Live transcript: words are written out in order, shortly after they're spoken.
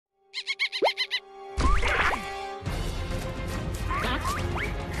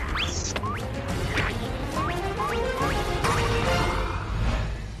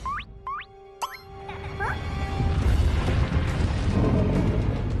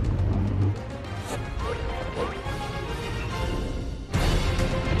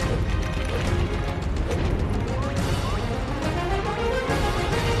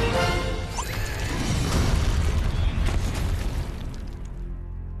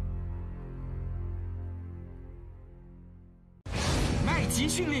集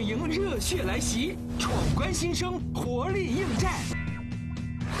训练营热血来袭，闯关新生活力应战。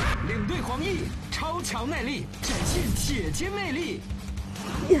领队黄奕超强耐力，展现铁肩魅力。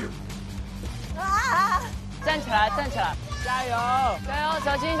站起来，站起来，加油，加油，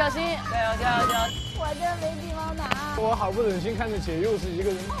小心，小心，加油，加油，加油！我这没地方拿。我好不忍心看着姐又是一个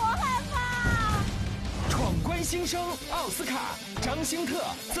人。我害怕。闯关新生奥斯卡、张新特、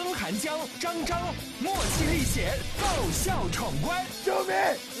曾涵江、张默契历险，爆笑闯关！救命！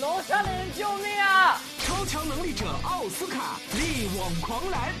楼下的人救命啊！超强能力者奥斯卡力挽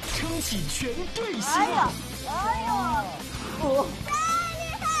狂澜，撑起全队希哎呀望。，哎呀，太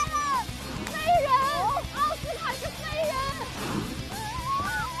厉害了！飞人，奥斯卡是飞人。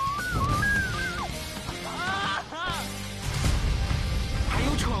还有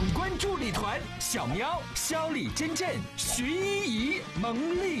闯关助力团小喵、肖李真真、徐依怡蒙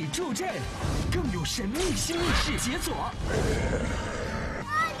力助阵，更有神秘新密室解锁。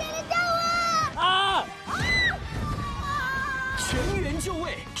姐姐救我！啊！全员就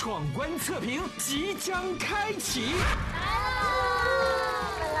位，闯关测评即将开启。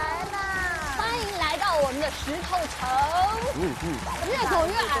来啦！欢迎来到我们的石头城。越走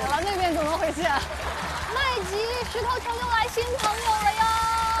越矮了，那边怎么回事？麦吉，石头城又来新朋友了哟！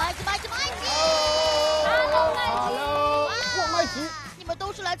麦吉！Hello， 麦吉。我麦吉，你们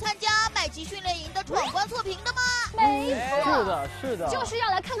都是来参加麦吉训练营的闯关测评的吗？没错，是的，是的，就是要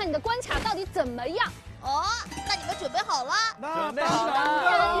来看看你的关卡到底怎么样。哦，那你们准备好了？准备好当了。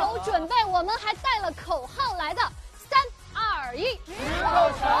然有准备，我们还带了口号来的。3、2、1，石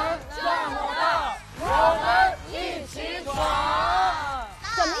头城像我大，我们一起闯。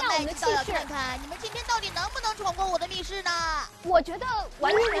怎么样我们的气势那要看看你们今天到底能不能闯过我的密室呢？我觉得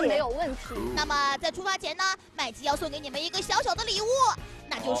完全没有问题。那么在出发前呢，麦吉要送给你们一个小小的礼物，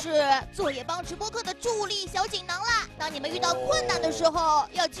那就是作业帮直播课的助力小锦囊啦。当你们遇到困难的时候，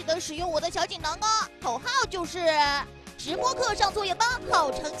要记得使用我的小锦囊哦。口号就是直播课上作业帮，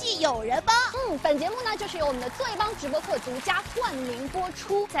好成绩有人帮。本节目呢就是由我们的作业帮直播课独家冠名播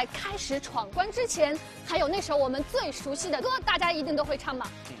出。在开始闯关之前，还有那首我们最熟悉的歌，大家一定都会唱嘛。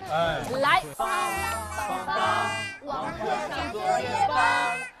来，帮网课上作业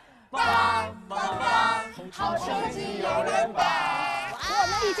帮，好成绩有人帮。我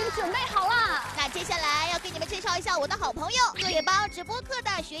们已经准备好了。那接下来要给你们介绍一下我的好朋友，作业帮直播课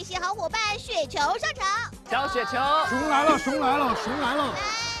的学习好伙伴雪球上场。小雪球，熊来了，熊来了，熊来了！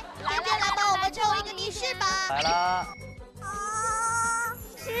来帮我们抽一个密室吧。来了。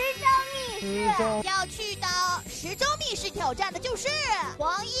10周密室要去到10周密室挑战的就是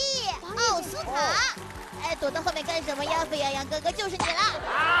黄奕、奥斯卡。哎，躲到后面干什么呀？沸羊羊哥哥就是你了。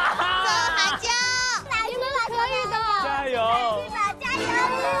曾涵江，你们可以的。加油！加油！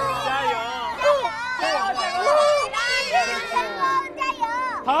加油！加油！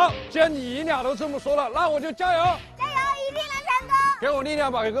好，既然你俩都这么说了，那我就加油！加油！一定能成功！给我力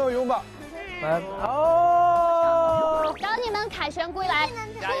量吧，给我拥抱。来，哦！等你们凯旋归来，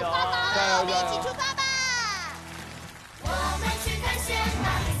加油！加油！我们一起出发吧！我们去探险，哪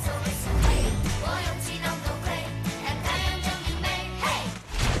里所谓所谓，我勇气能够会，看太阳正明媚，嘿！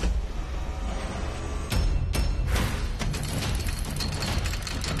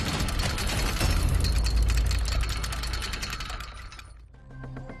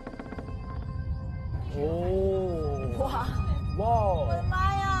哇！我的妈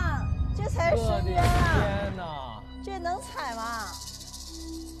呀，这才是深渊啊！天哪！这能踩吗？姐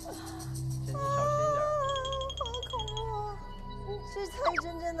姐小心点。好恐怖！这才真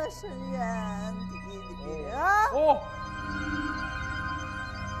正的深渊！啊！哦，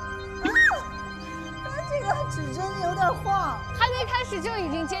这个指针有点晃。还没开始就已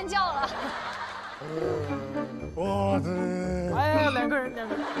经尖叫了。我的！哎呀，两个人。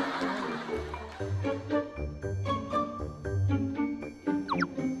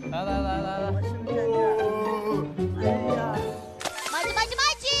来！我是不是在这儿？哎呀！麦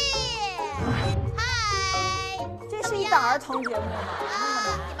吉！嗨！这是一档儿童节目吗？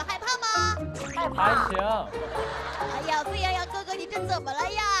你们害怕吗？害还行。哎呀，沸羊羊哥哥，你这怎么了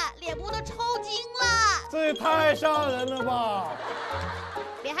呀？脸部都抽筋了。这也太吓人了吧！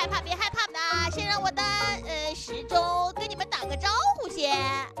别害怕，别害怕。那先让我的时钟跟你们打个招呼先。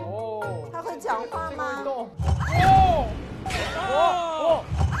哦，他会讲话吗？动！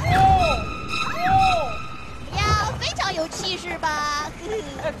呀，非常有气势吧？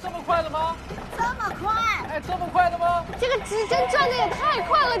哎，这么快的吗？这么快？哎，这么快的吗？这个指针转的也太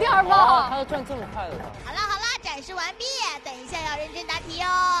快了点儿吧？它要转这么快的吗？好了，展示完毕，等一下要认真答题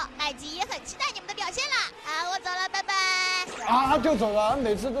哦。麦吉也很期待你们的表现啦。啊，我走了，拜拜。啊，就走了，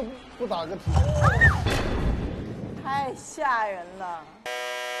每次都不打个题。太太吓人了。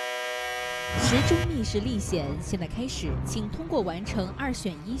时钟密室历险现在开始，请通过完成2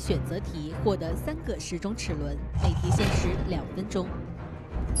选1选择题获得3个时钟齿轮，每题限时2分钟。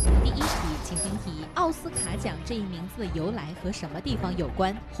第一题，请听题：奥斯卡奖这一名字的由来和什么地方有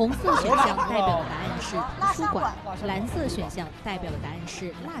关？红色选项代表的答案是图书馆，蓝色选项代表的答案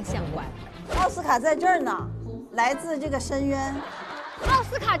是蜡像馆。奥斯卡在这儿呢，来自这个深渊。奥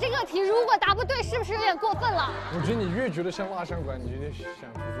斯卡这个题如果答不对，是不是有点过分了？我觉得你越觉得像蜡像馆，你越想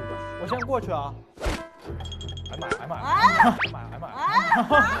图书馆。我先过去啊。哎妈！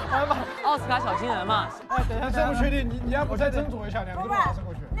奥斯卡小金人嘛。哎，等一下，真不确定，你要不再斟酌一下，2个都马上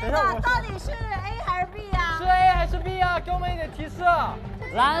过去。那个到底是 A 还是 B 呀？是 A 还是 B 啊？给我们一点提示。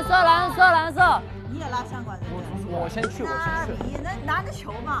蓝色。你也拉相关的。我先去。 2-1，那拿着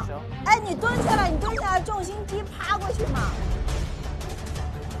球嘛。行。哎，你蹲下来，重心低，趴过去嘛。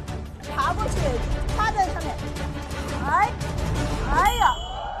爬过去，趴在上面。哎呀！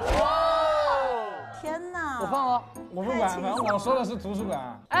天哪！我放了。我不管，反正我说的是图书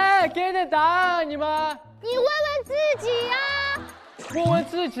馆。哎，给点答案，你们。你问问自己呀。问问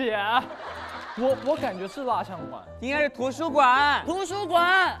自己。我感觉是蜡像馆，应该是图书馆。图书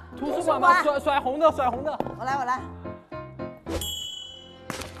馆吗？甩红的。我来。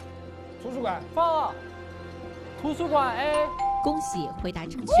图书馆放了。图书馆 A。恭喜回答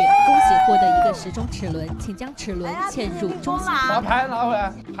正确，恭喜获得1个时钟齿轮，请将齿轮嵌入中心。把牌拿回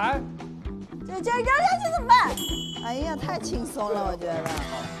来，牌。这扔下去怎么办？哎呀，太轻松了，我觉得。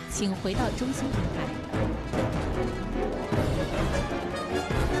请回到中心平台。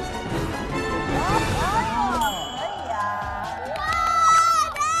可以呀！哇，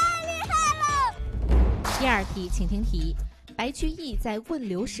太厉害了！第2题，请听题。白居易在《问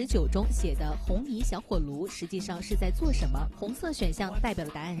刘十九》中写的“红泥小火炉”实际上是在做什么？红色选项代表的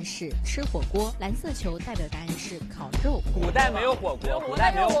答案是吃火锅，蓝色球代表的答案是烤肉。古代没有火锅，古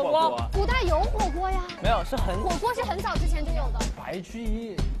代有火锅呀？没有，是很火锅是很早之前就有的。白居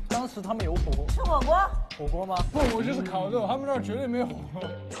易当时他们有火锅。吃火锅？火锅吗？不，我就是烤肉，他们那儿绝对没有火锅。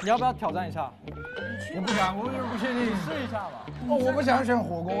你要不要挑战一下？我不敢，我有点不确定。试一下吧。哦，我不想选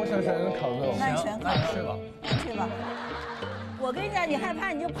火锅，我想选烤肉。那你选烤肉。去吧。去吧。我跟你讲，你害怕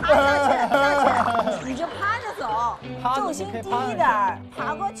你就趴下去，你就趴着走，重心低一点，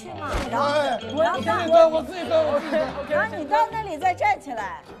爬过去嘛，然后我自己蹲，然后你到那里再站起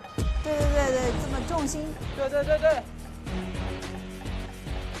来，对，这么重心，对， 2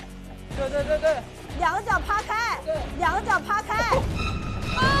个脚趴开，2个脚趴开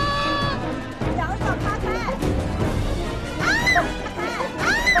，2个脚趴开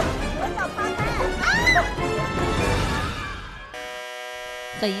，2个脚趴开。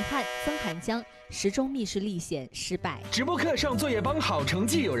很遗憾，曾涵江时钟密室历险失败。直播课上作业帮，好成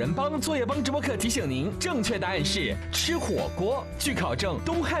绩有人帮。作业帮直播课提醒您，正确答案是吃火锅。据考证，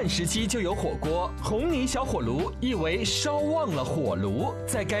东汉时期就有火锅。红泥小火炉意为烧忘了火炉，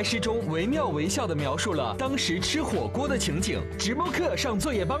在该诗中惟妙惟肖地描述了当时吃火锅的情景。直播课上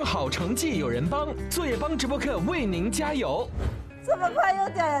作业帮，好成绩有人帮。作业帮直播课为您加油。这么快又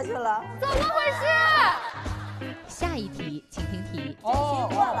掉下去了，怎么回事？下一题，请听题。过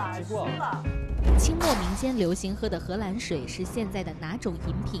了，输了。清末民间流行喝的荷兰水是现在的哪种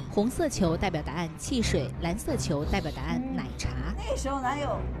饮品？红色球代表答案汽水，蓝色球代表答案奶茶。那个时候哪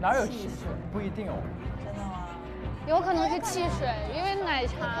有汽水？不一定哦。真的吗？有可能是汽水，因为奶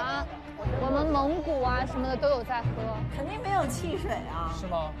茶，我们蒙古啊什么的都有在喝。肯定没有汽水啊。是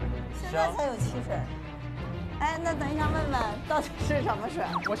吗？现在才有汽水。哎，那等一下问问到底是什么水？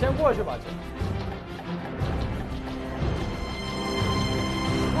我先过去吧，姐。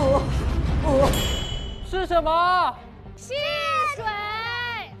是什么？汽水。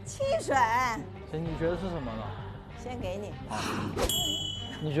汽水。姐，你觉得是什么呢？先给你。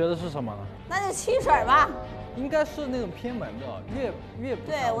你觉得是什么呢？那就汽水吧。应该是那种偏门的，越不。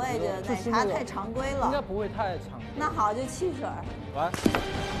对，我也觉得奶茶太常规了。应该不会太常规。那好，就汽水。来，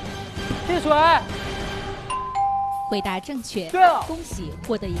汽水。回答正确，对了，恭喜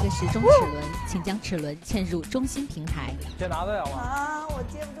获得1个时钟齿轮，请将齿轮嵌入中心平台。姐拿得了吗？啊，我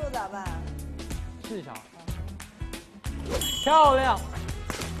接不住咋办？试一下。漂亮。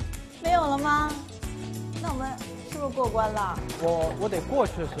没有了吗？那我们是不是过关了？我得过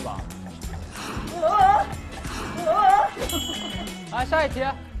去是吧？来下一题。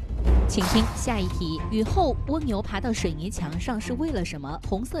请听下一题：雨后蜗牛爬到水泥墙上是为了什么？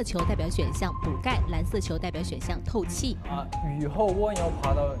红色球代表选项补钙，蓝色球代表选项透气。雨后蜗牛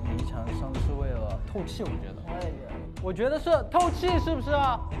爬到泥墙上是为了透气，我觉得。我也觉得。我觉得是透气，是不是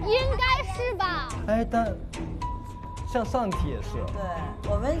啊？应该是吧。哎，但像上题也是。对，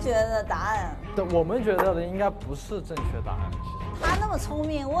我们觉得答案。对，我们觉得的应该不是正确答案。其实他那么聪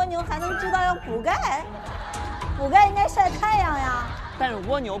明，蜗牛还能知道要补钙？补钙应该晒太阳呀。但是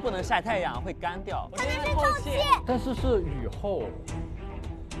蜗牛不能晒太阳，会干掉。它那是透气。但是是雨后。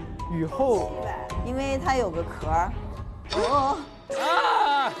雨后。因为它有个壳儿。哦。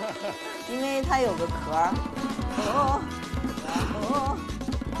啊！因为它有个壳儿。哦。哦。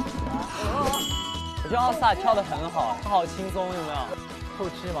哦。我觉得奥斯卡跳得很好，他好轻松，有没有？透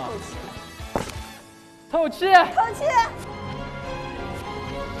气吗？透气。透气。透气。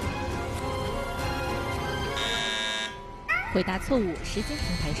回答错误，时间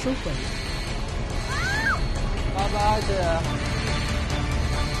平台收回。拜拜姐。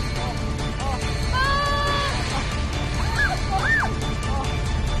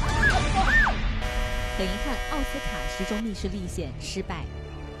很遗憾，奥斯卡10中密室历险失败。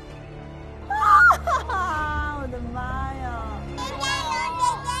我的妈呀！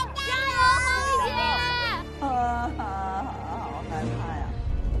加油，姐！好害怕呀！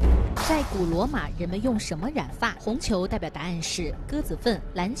在古罗马，人们用什么染发？红球代表答案是鸽子粪，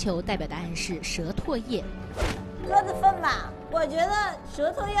蓝球代表答案是蛇唾液。鸽子粪吧，我觉得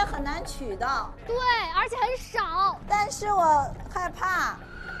蛇头也很难取到。对，而且很少。但是我害怕。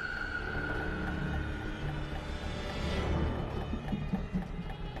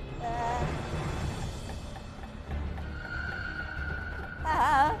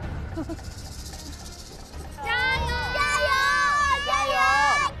加油！加油！加油！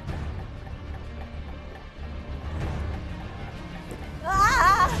啊！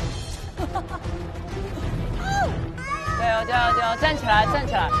加油加油加油！站起来站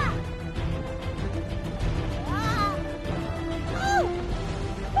起来！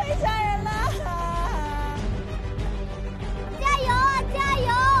太吓人了！加油！加油！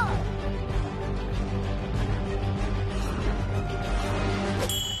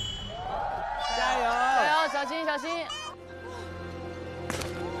加油！加油！小心小心！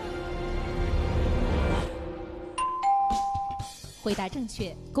回答正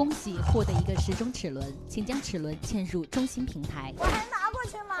确，恭喜获得一个10中齿轮，请将齿轮嵌入中心平台。我还拿过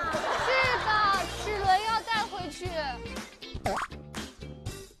去吗？是的，齿轮要带回去。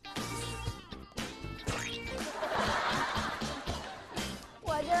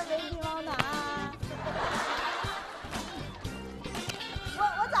我这没地方拿。我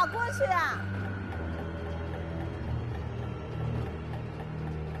咋过去啊？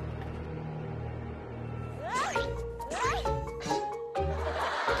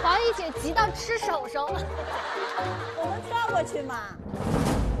黄奕姐急到吃手手。我能跳过去吗？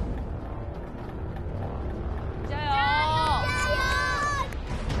加油！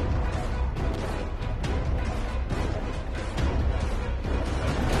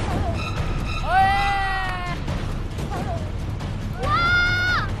哎！哇！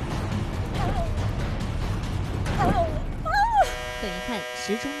很遗憾，10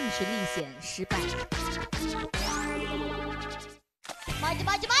中密室历险失败。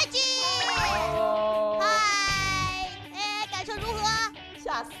Magee，嗨，哎，感受如何？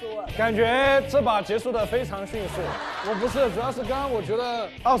吓死我了！感觉这把结束的非常迅速。我不是，主要是刚刚我觉得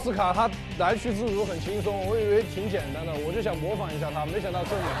奥斯卡他来去自如，很轻松，我以为挺简单的，我就想模仿一下他，没想到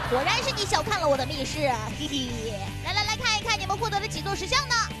这么。果然是你小看了我的密室，嘿嘿。来看一看你们获得了几座10项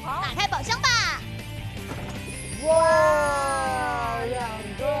呢？打开宝箱吧。哇，2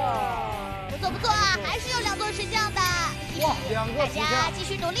个。不错啊，还是有2座10项的。哇，2个10项。大家继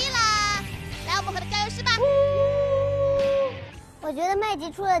续努力啦！来，我们和他加油试吧。我觉得麦吉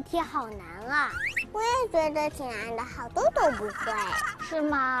出的题好难啊！我也觉得挺难的，好多都不会。是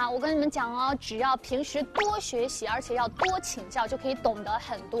吗？我跟你们讲哦，只要平时多学习，而且要多请教，就可以懂得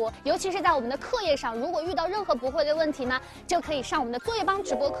很多。尤其是在我们的课业上，如果遇到任何不会的问题呢，就可以上我们的作业帮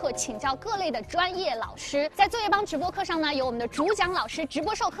直播课，请教各类的专业老师。在作业帮直播课上呢，有我们的主讲老师直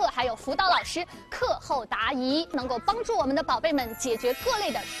播授课，还有辅导老师课后答疑，能够帮助我们的宝贝们解决各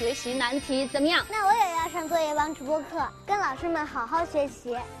类的学习难题。怎么样？那我也要上作业帮直播课，跟老师们好好学习。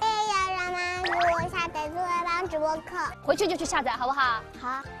我也要让妈妈给我下载作业帮直播课，回去就去下载，好不好？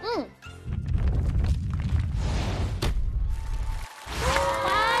好。嗯。欢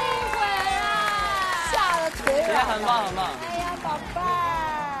迎回来！吓得腿软。很棒很棒。哎呀，宝贝儿。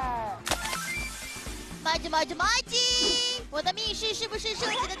Magee，我的密室是不是设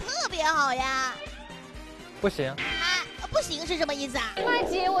计的特别好呀？不行。啊，不行是什么意思啊？麦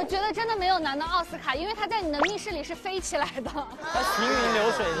姐，我觉得真的没有难到奥斯卡，因为他在你的密室里是飞起来的。他行云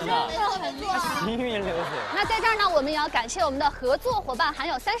流水水的呢，它行云流水。那在这儿呢，我们也要感谢我们的合作伙伴，含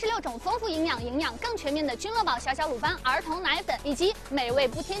有36种丰富营养更全面的君乐宝小小乳斑儿童奶粉，以及美味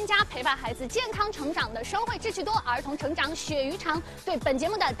不添加陪伴孩子健康成长的双汇智趣多儿童成长鳕鱼肠，对本节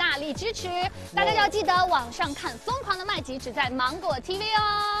目的大力支持。大家要记得网上看《疯狂的麦吉》，只在芒果 TV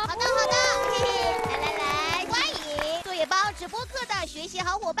哦。好的，来，欢迎作业帮直播课的学习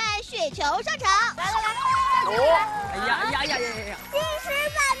好伙伴雪球上场。来，哎呀！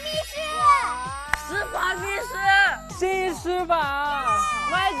新石板，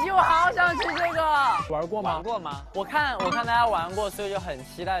麦吉，我好想吃这个。玩过吗？玩过吗？我看大家玩过，所以就很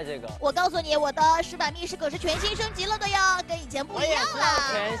期待这个。我告诉你，我的石板密室可是全新升级了的哟，跟以前不一样了。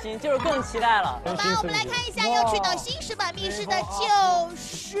全新就是更期待了。好吧，我们来看一下要去到新石板密室的就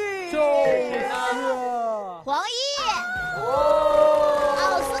是黄奕、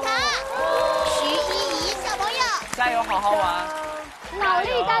奥斯卡、徐依怡小朋友，加油，好好玩。脑力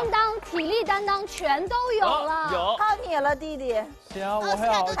担当、体力担当全都有了，有靠你了，弟弟。行，奥我斯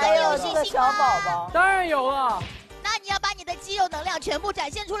卡对还有你有信这个小心吗？宝宝，当然有了，那你要把你的肌肉能量全部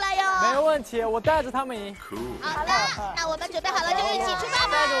展现出来哟。没问题，我带着他们赢。好的，那我们准备好了就一起出发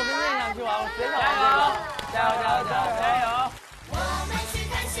吧。带着我的念想去玩，我绝对加油！我们去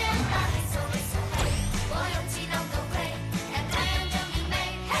探险，哪里搜一搜嘿，我用气囊都会，让太阳证明美，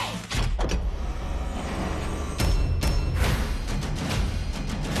嘿。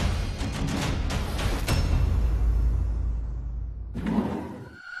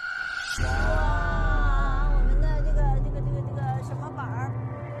哇，我们的这个什么板儿？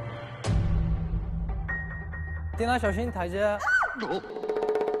叮当小心台阶。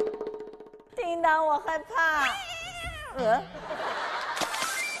叮当，我害怕。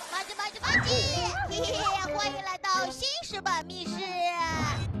马吉，欢迎来到新石板密室。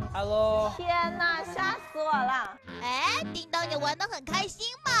Hello。天哪，吓死我了！哎，叮当，你玩得很开心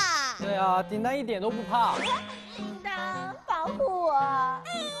嘛？对啊，叮当一点都不怕。叮当，保护我，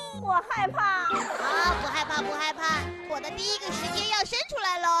我害怕。啊，不害怕，我的第一个时间要伸出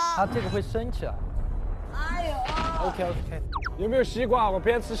来喽。它这个会升起来。哎呦 OK， 有没有西瓜？我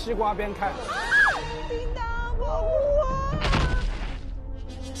边吃西瓜边看。叮当，保护我，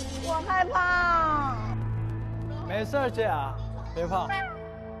我害怕。没事，姐，别怕。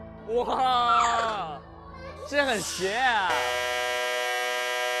哇，这很邪啊！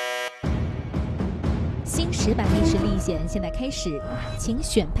新石板密室历险现在开始，请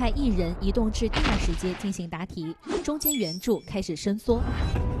选派1人移动至第2时阶进行答题，中间圆柱开始伸缩。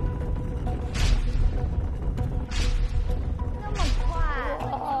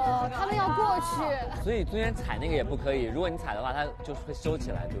他们要过去，所以中间踩那个也不可以，如果你踩的话，它就会收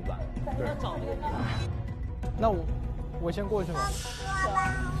起来，对吧？对。那我先过去吗？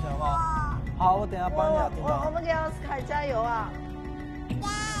行吗？好，我等一下帮你啊，叮当。我们给奥斯卡加油啊！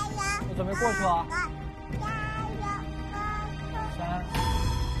我准备过去了。3，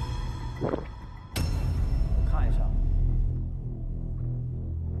我看一下。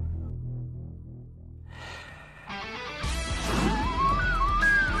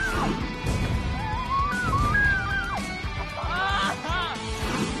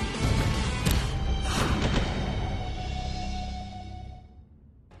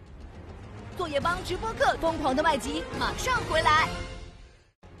作业帮直播课疯狂的麦吉马上回来。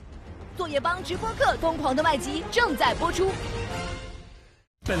作业帮直播课疯狂的麦吉正在播出。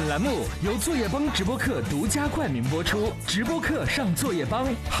本栏目由作业帮直播课独家冠名播出。直播课上作业帮，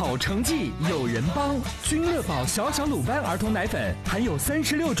好成绩有人帮。君乐宝小小鲁班儿童奶粉含有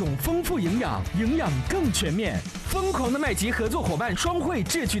36种丰富营养更全面。疯狂的麦吉合作伙伴双汇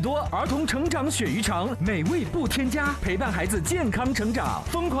智趣多儿童成长鳕鱼肠，美味不添加，陪伴孩子健康成长。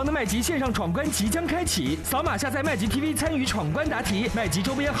疯狂的麦吉线上闯关即将开启，扫码下载麦吉 TV 参与闯关答题，麦吉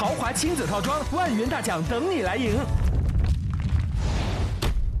周边豪华亲子套装，10000元大奖等你来赢。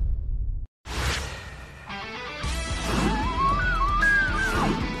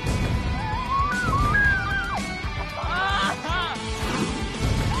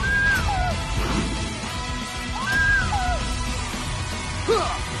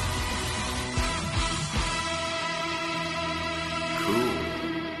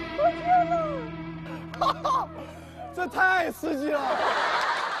这太刺激了！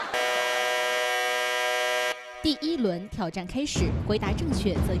第1轮挑战开始，回答正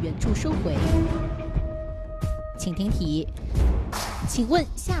确则圆柱收回。请听题，请问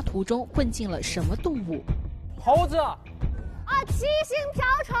下图中混进了什么动物？猴子。七星瓢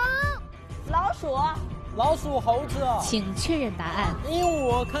虫。老鼠。老鼠、猴子。请确认答案。鹦鹉，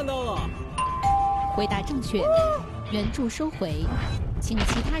我看到了。回答正确，圆柱收回。请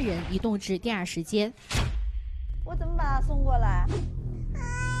其他人移动至第2时阶。我怎么把它送过来？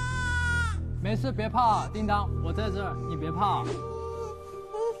没事，别怕，叮当，我在这儿，你别怕。对。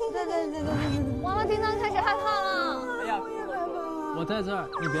完了，叮当开始害怕了。哎呀，我在这儿，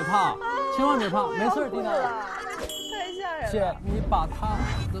你别怕，千万别怕，没事，叮当。太吓人了。姐，你把他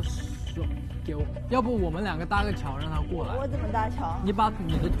的手给我，要不我们两个搭个桥，让他过来。我怎么搭桥？你把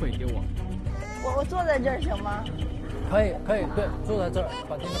你的腿给我。我坐在这儿行吗？可以，对，坐在这儿，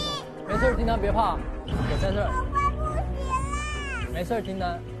把叮当放。没事，叮当别怕，我在这儿。没事，叮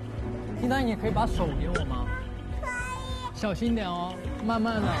当。叮当，你可以把手给我吗？可以。小心点哦，慢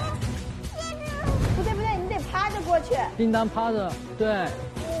慢的。不对，你得趴着过去。叮当趴着，对。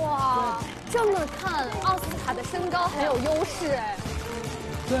哇，这么看，奥斯卡的身高很有优势哎。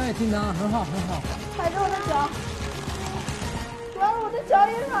对，叮当很好。踩着我的脚，完了，我的脚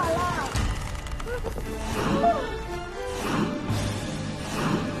也软了。没问题。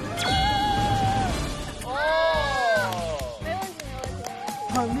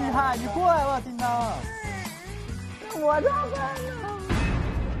很厉害，你过来吧，叮当。我咋办呢？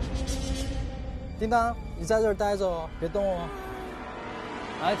叮当，你在这儿待着哦，别动哦。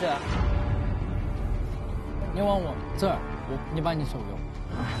来，姐，你往我这儿，你把你手给我，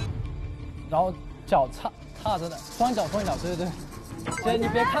然后脚踏着的，双脚，对。姐，你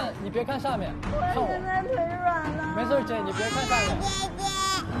别看下面，看我。现在腿软了。没事，姐，你别看下面。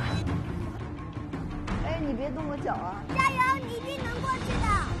哎，你别动我脚啊！加油，你一定能过去的。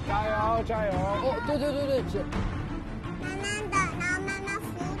加油！哦，对，姐。慢慢的，然后慢慢扶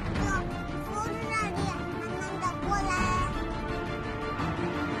着这里，慢慢的过来。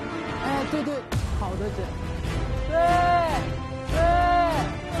哎，对，好的，姐。对。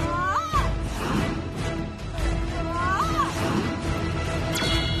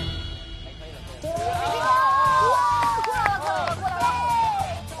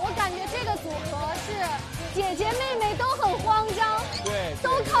我感觉这个组合是姐姐妹妹都很慌张，对，都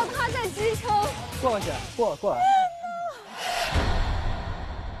靠他在支撑。过去，过来。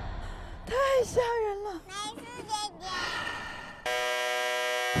太吓人了。没事，姐姐。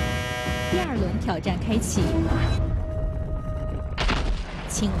第2轮挑战开启，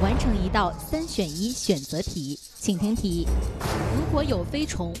请完成一道3选1选择题，请听题：如果有飞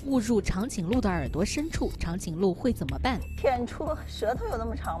虫误入长颈鹿的耳朵深处，长颈鹿会怎么办？舔出舌头有那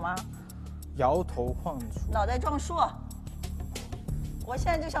么长吗？摇头晃脑。脑袋撞树。我现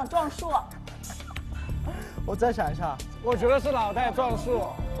在就想撞树。我再想一下，我觉得是脑袋撞树。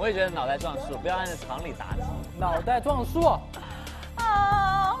我也觉得脑袋撞树，不要按照常理答题。脑袋撞树。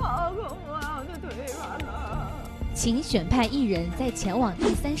啊，好恐怖啊！我的腿软了。请选派1人在前往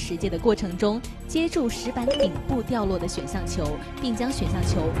第30节的过程中，接住石板顶部掉落的选项球，并将选项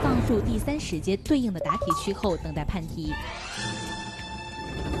球放入第30节对应的答题区后，等待判题。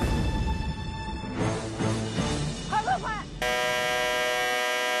快！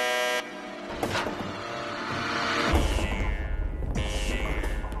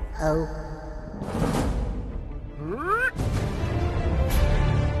哦。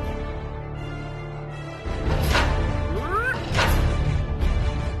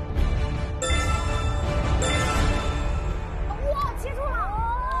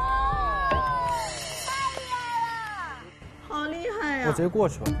我直接过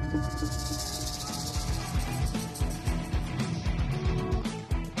去了。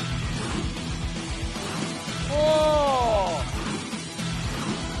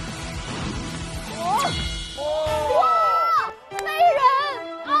哇！飞人，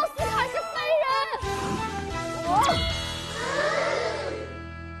奥斯卡是飞人。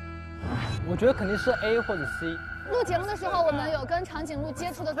我觉得肯定是 A 或者 C。录节目的时候，我们有跟长颈鹿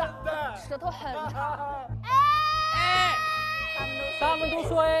接触的时候，舌头很长。他们都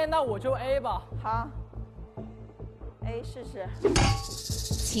说 A， 那我就 A 吧。好 ，A 试试。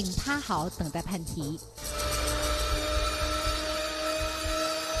请趴好，等待判题。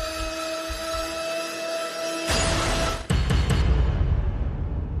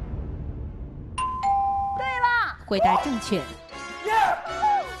对了，回答正确。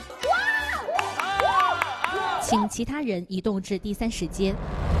请其他人移动至第30节。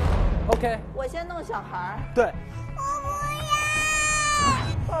OK。我先弄小孩。对。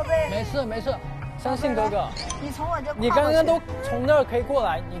宝贝，没事，相信哥哥。你从我这，你刚刚都从那儿可以过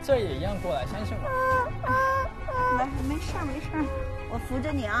来，你这也一样过来，相信我。来，没事，我扶着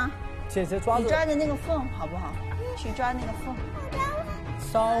你啊。姐姐抓着。你抓着那个缝好不好？去抓那个缝。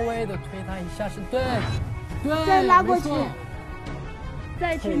稍微的推他一下是对，再拉过去，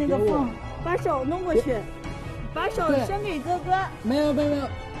再去那个缝，把手弄过去，把手伸给哥哥。没有。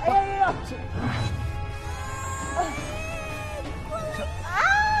哎呀！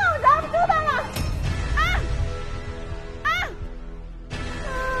我抓不住他了！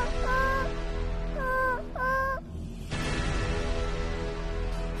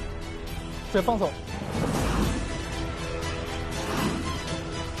水放手。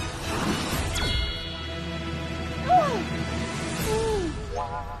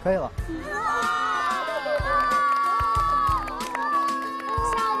可以了。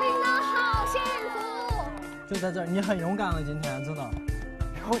小叮当好幸福。就在这儿，你很勇敢了，今天真的，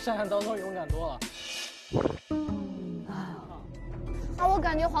比我想象当中勇敢多了。啊，我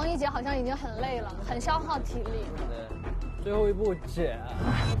感觉黄奕姐好像已经很累了，很消耗体力。对，最后一步，姐。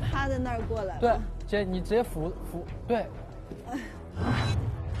趴在那儿过来。对，姐，你直接扶，对。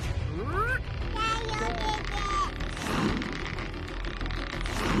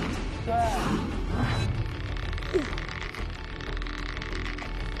对。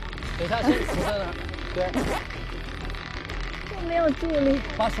等一下，先扶在那儿。对。我没有助力。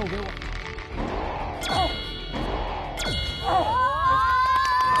把手给我。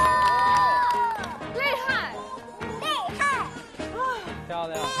厉害！厉害！漂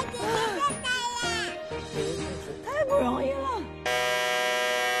亮！太不容易了。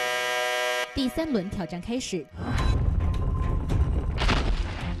第3轮挑战开始。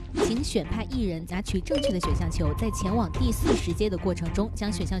请选派艺人拿取正确的选项球，在前往第40阶的过程中，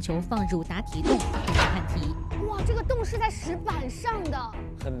将选项球放入答题洞，开始看题。哇，这个洞是在石板上的，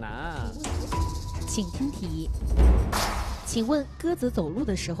很难啊！请听题。请问鸽子走路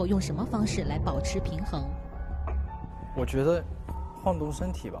的时候用什么方式来保持平衡？我觉得晃动身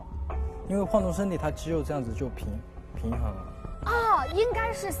体吧，因为晃动身体，它肌肉这样子就平衡了。啊，应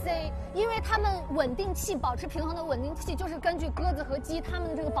该是 C， 因为他们稳定器保持平衡的稳定器就是根据鸽子和鸡它们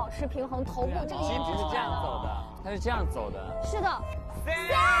的这个保持平衡头部这个颜值是这样走的，它是这样走的。是的。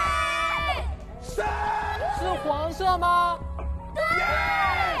C 是黄色吗？对。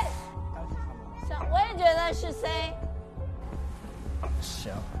我也觉得是 C。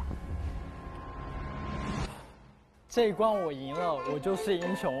行。这一关我赢了，我就是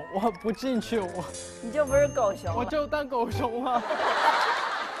英雄。我不进去，你就不是狗熊了，我就当狗熊了。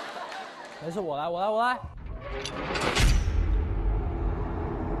没事，我来。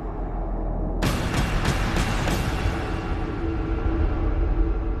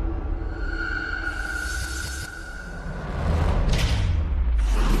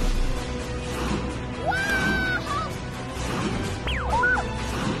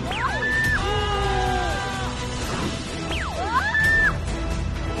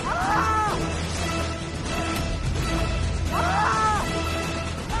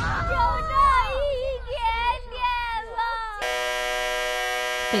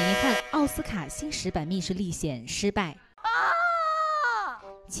很遗憾，奥斯卡新石板密室历险失败。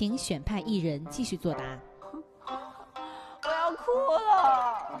请选派艺人继续作答。我要哭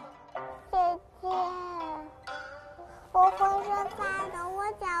了。姐姐，我浑身发抖，我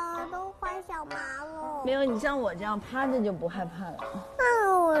脚都快小麻了。没有，你像我这样趴着就不害怕了。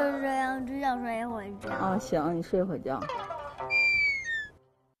我这样只想睡一会儿觉。哦，行，你睡会觉。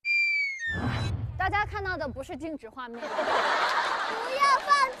大家看到的不是静止画面。不要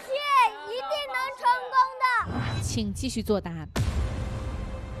放弃，一定能成功的。请继续作答。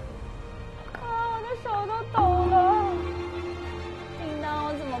我的手都抖了。叮当，我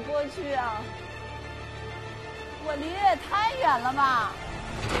怎么过去啊？我离得也太远了吧？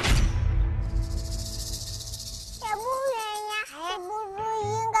也不远呀，还不是应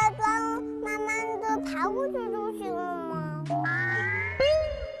该装慢慢的爬过去就行了吗？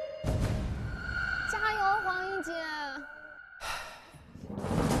加油，黄奕姐！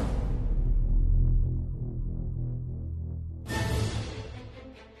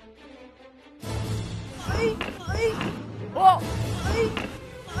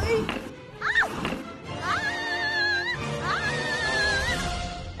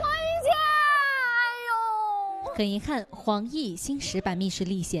很遗憾，黄奕新石板密室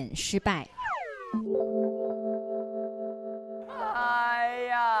历险失败。哎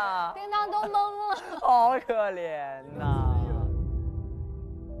呀，叮当都懵了，好可怜呐！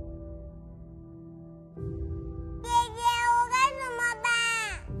姐姐，我该怎么办？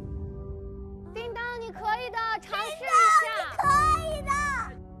叮当，你可以的，尝试一下。可以的。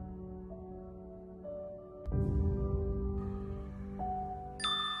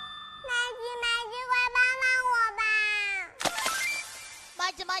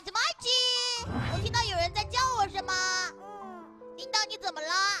Magee，我听到有人在叫我什么？叮当，你怎么了？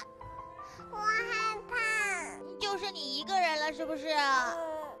我害怕。就是你一个人了，是不是？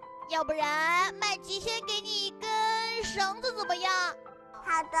要不然Magee先给你一根绳子怎么样？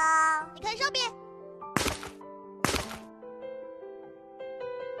好的。你看上面。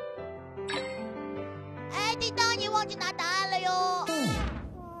哎，叮当，你忘记拿答案了哟。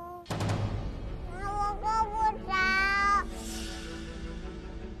我够不着。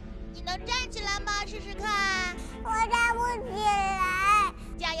你能站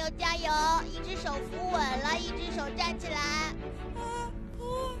手扶稳了，一只手站起来，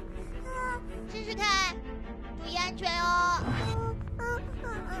试试看，注意安全哦。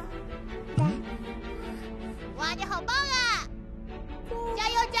哇，你好棒啊！加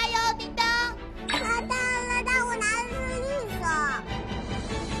油加油，叮当！拿到了，但我拿的是一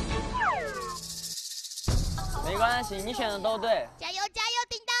没关系，你选的都对。加油加油，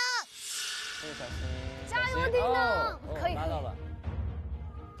叮当！小心，加油，叮当！可以，拿到了。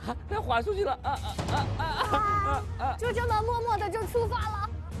啊，要滑出去了！就这么默默的就出发了。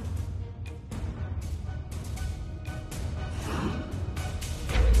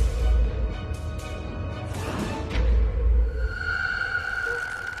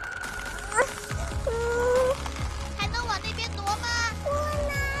还能往那边挪吗？不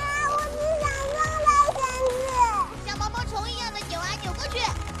能，我只想上来先去。像毛毛虫一样的扭啊扭过去。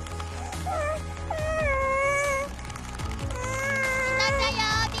叮当加油，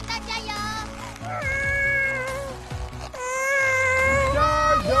叮当加油！加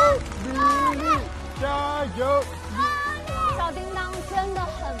油，丽丽，加油！小叮当真的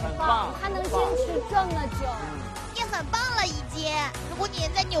很棒，他能坚持这么久。你很棒了，已经。如果你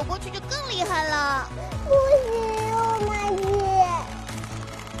再扭过去，就更厉害了。不行，马姐。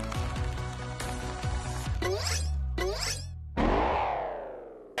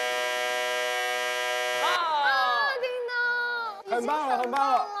很棒了，很棒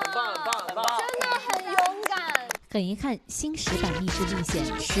了，很棒，很棒，很棒！真的很勇敢。很遗憾，新10版密室历险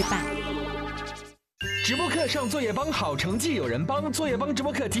失败。直播课上作业帮，好成绩有人帮。作业帮直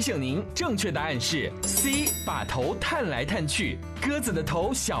播课提醒您，正确答案是 C， 把头探来探去。鸽子的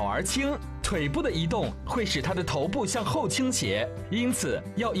头小而轻，腿部的移动会使它的头部向后倾斜，因此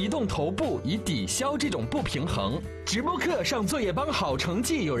要移动头部以抵消这种不平衡。直播课上作业帮，好成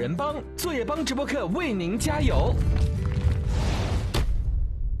绩有人帮。作业帮直播课为您加油！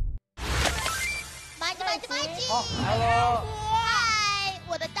麦基，好 ，Hello。嗨，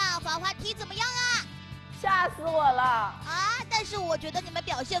我的大滑滑梯怎么样啊？吓死我了！啊！但是我觉得你们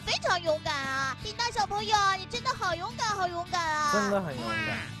表现非常勇敢啊！叮当小朋友，你真的好勇敢，好勇敢啊！真的很勇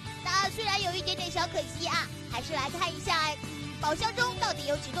敢。那虽然有一点点小可惜啊，还是来看一下，宝箱中到底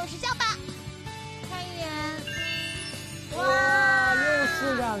有几座石像吧。看一眼。哇，又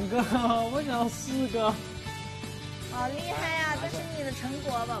是2个，我想要4个。好厉害呀！这是你的成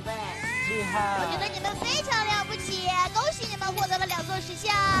果，宝贝。厉害！我觉得你们非常了不起，恭喜你们获得了2座石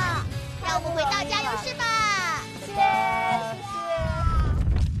像。让我们回到加油室吧。谢谢。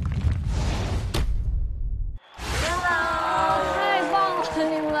太棒了，你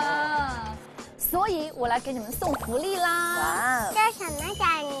们！所以我来给你们送福利啦。哇，这什么奖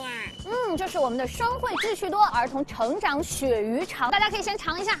励啊？这是我们的双汇秩序多儿童成长鳕鱼肠，大家可以先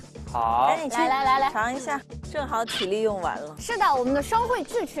尝一下。好，赶紧去来尝一下，正好体力用完了。是的，我们的双汇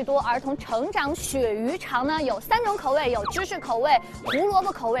秩序多儿童成长鳕鱼肠呢，有3种口味，有芝士口味、胡萝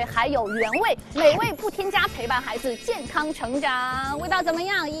卜口味，还有原味，美味不添加，陪伴孩子健康成长。味道怎么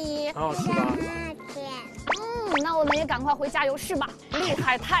样？依依？很好吃吧？那我们也赶快回加油室吧！厉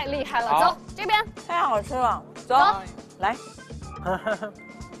害，太厉害了！走，这边。太好吃了，走，来，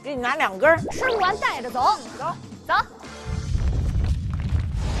给你拿2根，吃不完带着走。走。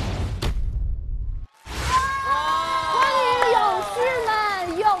欢迎勇士们，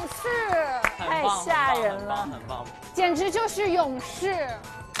勇士！太吓人了，很棒，简直就是勇士。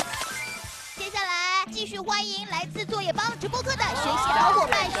接下来继续欢迎来自作业帮直播课的学习好伙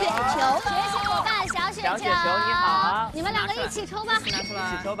伴雪球。学习伙伴小雪球，小雪球你好，你们2个一起抽吧，一起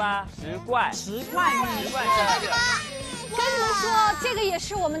抽吧，10块，10块，跟你们说，这个也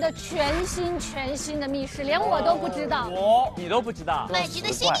是我们的全新的密室，连我都不知道。你都不知道？麦吉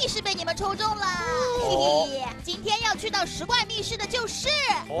的新密室被你们抽中了，嘿嘿！今天要去到10块密室的就是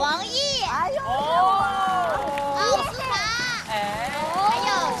王毅，哎呦，奥斯卡，还有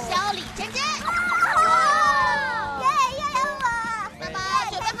小李真真。耶，又有我。那么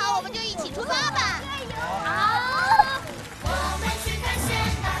准备好，我们就一起出发吧。我们去探险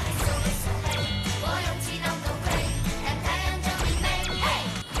吧，嘿，我勇气能够飞，让太阳证明美。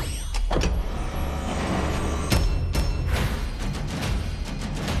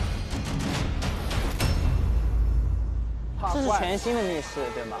这是全新的密室，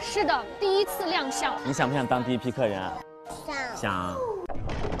对吗？是的，第一次亮相。你想不想当第一批客人啊？想。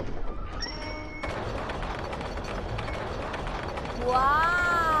哇，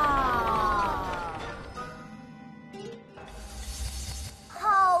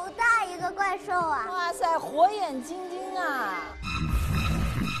好大一个怪兽啊！哇塞，火眼金睛啊！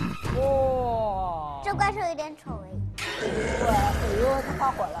哇，这怪兽有点丑哎。对，哎呦，他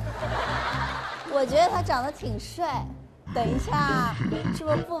发火了。我觉得他长得挺帅，等一下，是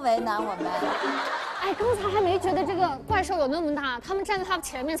不是不为难我们？哎，刚才还没觉得这个怪兽有那么大，他们站在他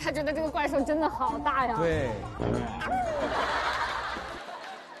前面才觉得这个怪兽真的好大呀。对。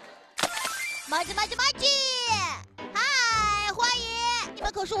Magee，嗨，欢迎！你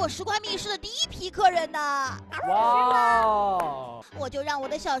们可是我石怪密室的第一批客人呢。哇！我就让我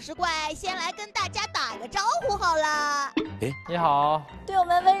的小石怪先来跟大家打个招呼好了。哎，你好。对我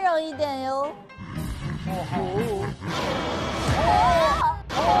们温柔一点哟。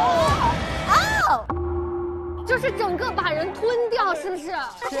就是整个把人吞掉，是不是？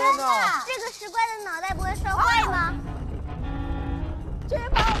天哪！这个石怪的脑袋不会摔坏吗？这是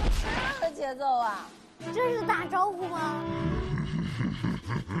把我们吃了的节奏啊！这是打招呼吗？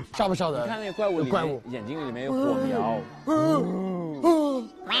吓不吓人？你看那个怪物，眼睛里面有火苗。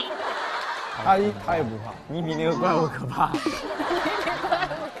他也不怕，你比那个怪物可怕。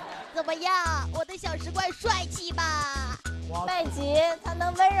怎么样，我的小石怪帅气吧？麦吉，他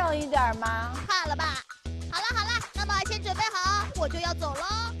能温柔一点吗？怕了吧？好了，那么先准备好，我就要走喽，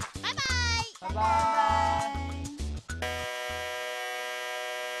拜拜。拜拜。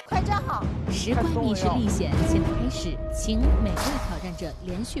快站好！石怪密室历险现在开始，请每位挑战者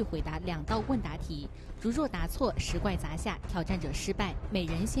连续回答2道问答题，如若答错，石怪砸下，挑战者失败，每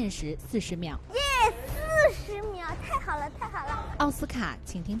人限时40秒。耶，40秒，太好了。奥斯卡，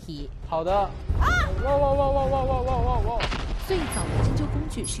请听题。好的。啊！哇！最早的针灸工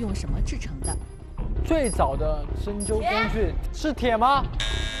具是用什么制成的？最早的针灸工具是铁吗？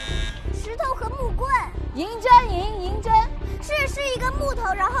石头和木棍。银针。是一个木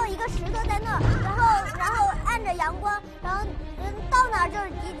头，然后一个石头在那儿，然后按着阳光，然后到哪就是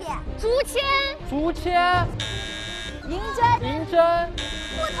几点。竹签。银针。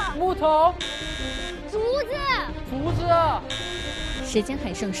木头。竹子。时间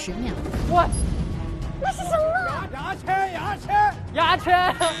还剩10秒。喂，那是什么？牙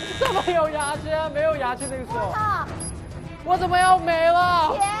签，怎么有牙签？没有牙签那个时候。我怎么要没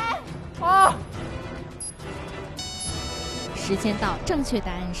了？啊！时间到，正确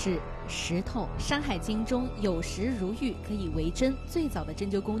答案是石头。《山海经》中有石如玉，可以为针。最早的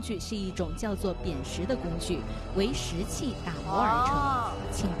针灸工具是一种叫做扁石的工具，为石器打磨而成。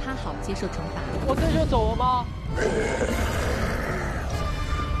请趴好，接受惩罚。我这就走了吗？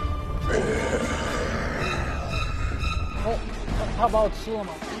哦，他把我吃了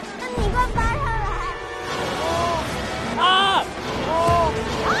吗？那你快爬上来！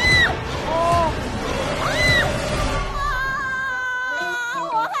我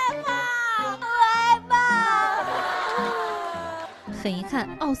害怕。很遗憾，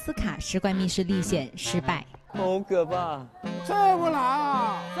奥斯卡石怪密室历险失败。好可怕！这么难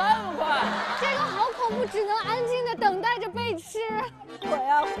啊？这么快？这个好恐怖，只能安静的等待着被吃。我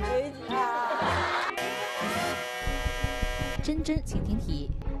要回家。珍，请听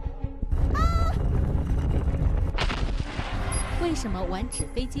题。为什么玩纸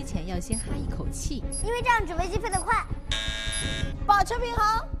飞机前要先哈一口气？因为这样纸飞机飞得快。保持平衡。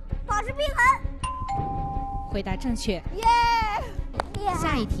回答正确。耶！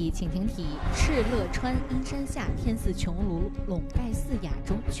下一题，请听题。敕勒川，阴山下，天似穹庐，笼盖四雅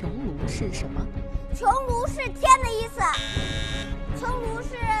中，穹庐是什么？穹庐是天的意思，穹庐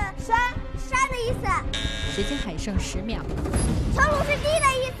是山的意思。时间还剩10秒。穹庐是地的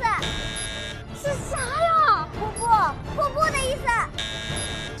意思。是啥呀？瀑布的意思。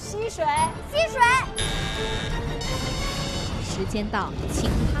溪水。时间到，请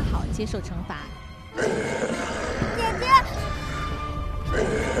趴好，接受惩罚。姐姐。姐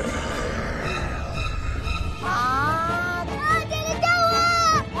姐救我！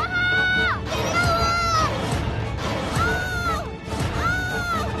姐姐救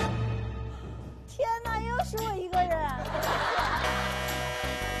我！天哪，又是我一个人。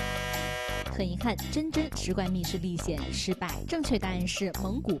很遗憾，珍石怪密室历险失败。正确答案是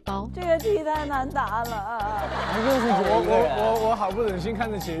蒙古包。这个题太难答了。又是我好不忍心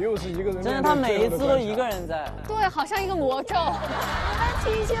看着姐又是一个人。真的，他每一次都一个人在。对，好像一个魔咒。你们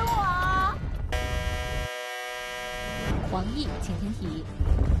提醒我。黄奕，请听题。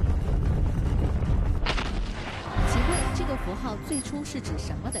请问这个符号最初是指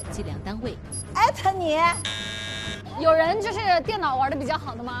什么的计量单位？艾特你。有人就是电脑玩的比较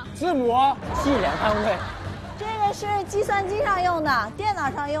好的吗？字母。计量单位。这个是计算机上用的，电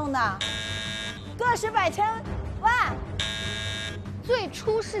脑上用的。个十百千万。最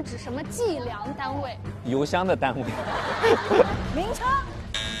初是指什么计量单位？邮箱的单位。名称。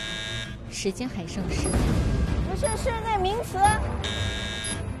时间还剩10秒。不是，是那名词。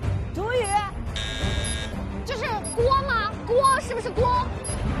主语。就是锅吗？锅是不是锅？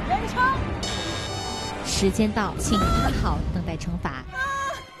人称。时间到，请趴好，等待惩罚。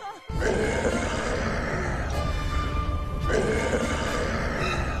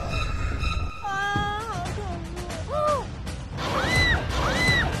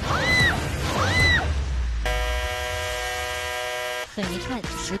很遗憾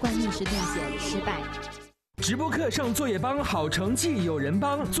，10罐密室历险失败。直播课上作业帮，好成绩有人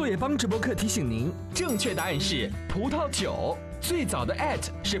帮。作业帮直播课提醒您，正确答案是葡萄酒。最早的 at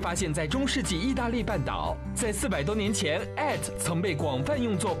是发现在中世纪意大利半岛，在400多年前 at 曾被广泛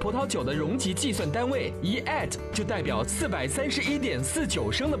用作葡萄酒的容积计算单位，一 at 就代表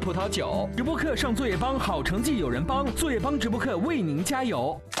431.49升的葡萄酒。直播课上作业帮，好成绩有人帮。作业帮直播课为您加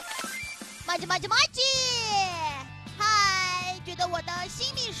油。Magee，嗨，觉得我的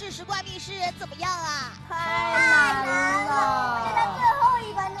新密室10罐密室怎么样啊？太难了，现在最后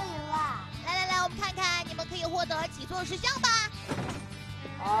一关就赢了。来，我们看看你们可以获得几座10项吧。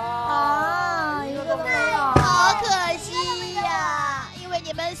一个都没有，好可惜呀，因为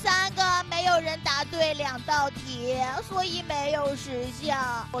你们3个没有人答对2道题，所以没有10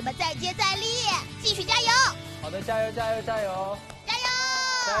项。我们再接再厉，继续加油！好的，加油！加油！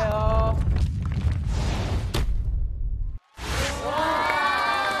加油！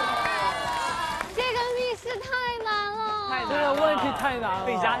这个密室太难了，这个问题太难了，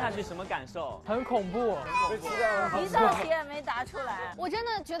被压下去什么感受？很恐怖。一道题也没答出来。我真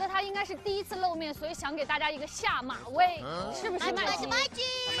的觉得他应该是第一次露面，所以想给大家一个下马威，是不是？麦吉，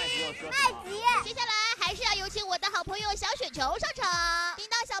接下来还是要有请我的好朋友小雪球上场。听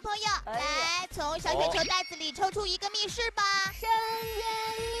到小朋友，来从小雪球袋子里抽出一个密室吧。深渊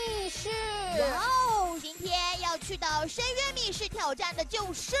密室。哦，今天要去到深渊密室挑战的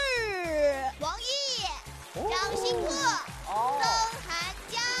就是王毅、张新克、曾涵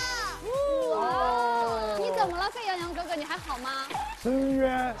佳。哇，你怎么了，沸羊羊哥哥？你还好吗？深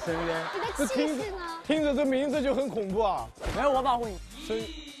渊，你的气势呢？听着这名字就很恐怖啊！没有，我保护你。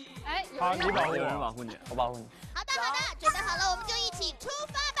哎，好，你保护我，有人保护你，我保护你。好的，准备好了，我们就一起出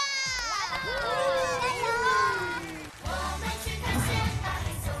发吧！加油！我们去探险，大海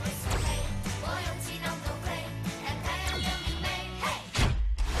搜一搜黑，我勇气能够飞，看太阳的明媚。嘿。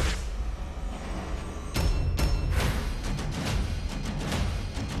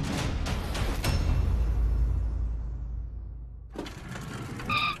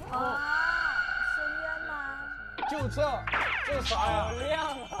深渊吗？就这啥呀？好亮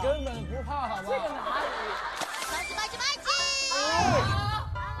啊！根本不怕好吗？这个哪里？麦吉！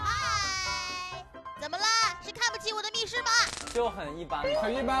嗨，怎么了？是看不起我的密室吗？就很一般，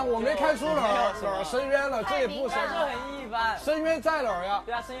很一般，我没看出哪儿深渊了，这也不深，就很一般。深渊在哪儿呀？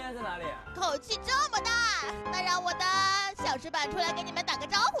对啊，深渊在哪里？口气这么大，那让我的小石板出来给你们打个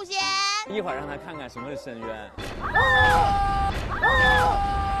招呼先。一会儿让他看看什么是深渊。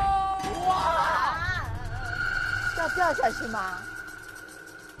要掉下去吗？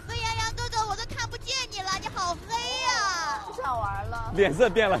沸羊羊哥哥，我都看不见你了，你好黑呀！不想玩了。脸色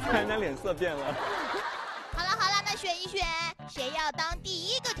变了，看人家脸色变了。好了，那选一选，谁要当第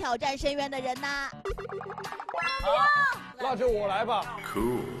一个挑战深渊的人呢？那就我来吧。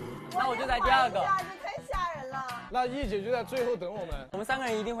那我就在第2个。这太吓人了。那一姐就在最后等我们。我们3个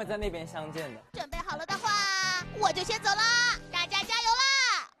人一定会在那边相见的。准备好了的话，我就先走啦，大家加油啦！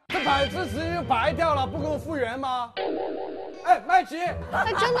这板子直接就白掉了，不给我复原吗？哎，麦琪，它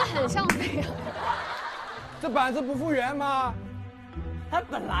真的很像沸羊。这板子不复原吗？它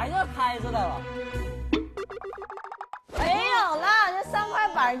本来就开着的了。没有了，这3块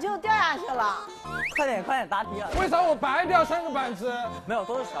板就掉下去了。快点答题了。为啥我白掉3个板子？没有，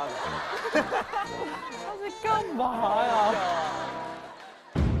都是12个。他在干嘛呀？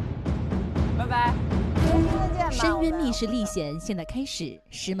拜拜。深渊密室历险现在开始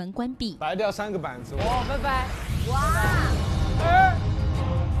，10门关闭。白掉3个板子。拜拜。哇！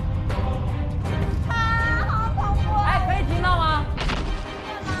好恐怖！哎，可以听到吗？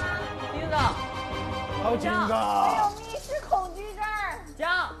听得到。好紧张。我有密室恐惧症。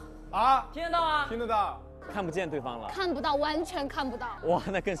江啊，听得到吗？听得到。看不见对方了。看不到，完全看不到。哇，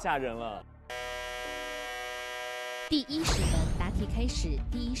那更吓人了。第10门答题开始，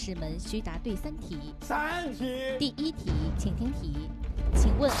第10门需答对3题。3题。第1题，请听题，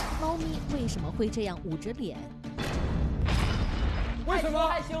请问猫咪为什么会这样捂着脸？为什么？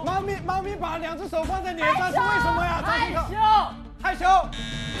害羞。猫咪把2只手放在脸上是为什么呀？害羞。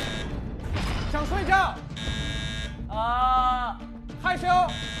想睡觉。害羞。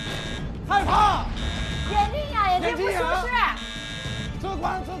害怕。眼睛痒，眼睛不舒适。遮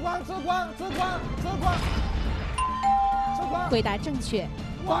光。回答正确，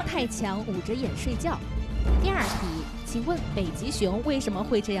光太强捂着眼睡觉。第2题，请问北极熊为什么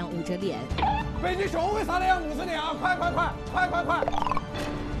会这样捂着脸？北极熊为啥那样捂着脸啊？快！怕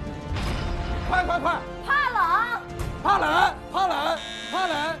冷，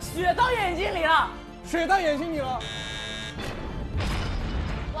血到眼睛里了，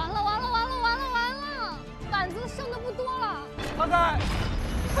完了，板子剩的不多了。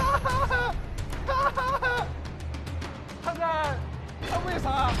他为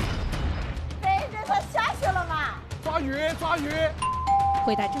啥？背着他下去了嘛？抓鱼。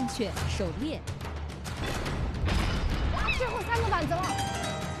回答正确，狩猎。最后3个板子了。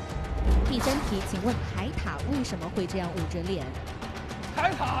第3题，请问海獭为什么会这样捂着脸？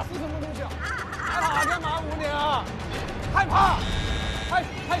海獭是什么东西啊？海獭干嘛捂脸啊？害怕，害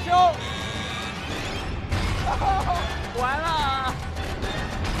羞。完了，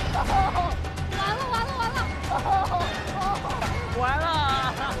完了！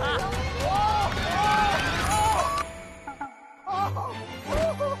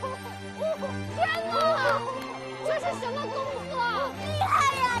天哪，这是什么功夫啊？厉害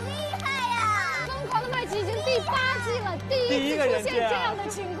呀！疯狂的麦琪已经第8季了，第一次出现这样的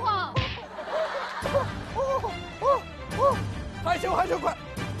情况。害羞，快，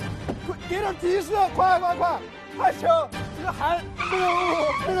给点提示，快！害羞，这个寒，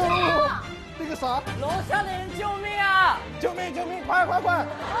那个啥，楼下的人救命啊！救命！快！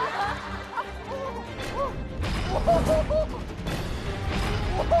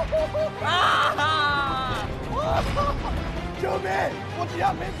啊！救命！我底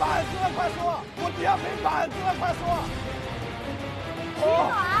下没板子了，快说！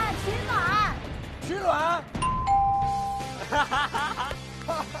取暖！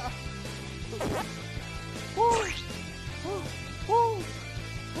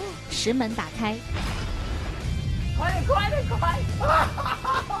石门打开。快点！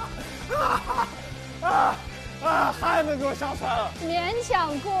汗都给我笑出来了。勉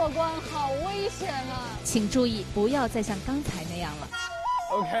强过关，好危险啊！请注意，不要再像刚才那样了。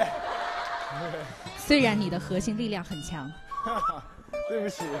OK。虽然你的核心力量很强。对不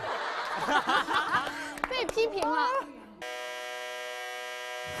起。被批评了。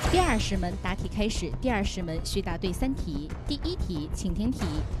第2石门答题开始，第2石门需答对3题。第1题，请听题，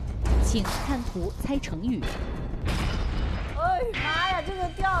请看图猜成语。哎妈呀，这个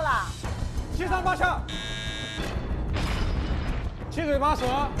掉了。七上八下，七嘴八舌，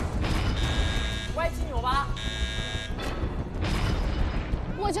歪七扭八。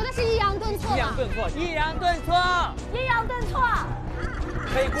我觉得是抑扬顿挫。抑扬顿挫。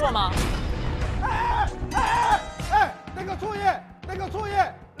可以过吗？那个作业，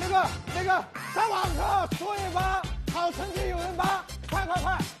那个上网课作业帮，好成绩有人帮，快！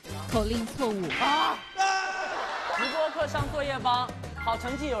口令错误。直播课上作业帮，好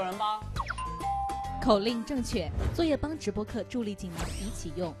成绩有人帮。口令正确，作业帮直播课助力锦囊一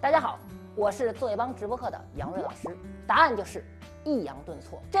起用。大家好，我是作业帮直播课的杨瑞老师，答案就是抑扬顿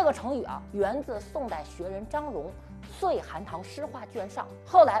挫。这个成语啊，源自宋代学人张荣《岁寒堂诗话卷上》，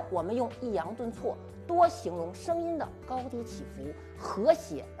后来我们用抑扬顿挫多形容声音的高低起伏，和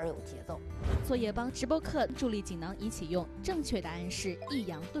谐而有节奏。作业帮直播课助力锦囊一起用，正确答案是抑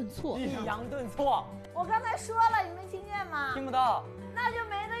扬顿挫。我刚才说了，你没听见吗？听不到。那就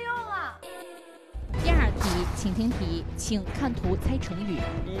没得用了。第2题，请听题，请看图猜成语。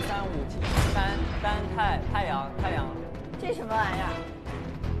1、3、5、7、3单太阳。这什么玩意儿？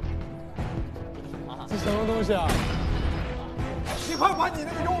这什么东西啊？你快把你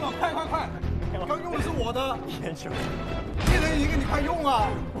那个用了，快！刚用的是我的，一人一个，你快用啊，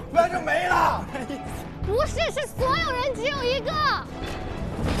不然就没了。不是，是所有人只有一个。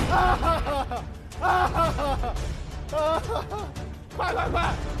快！完了，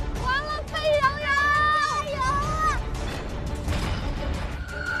沸羊！加油啊！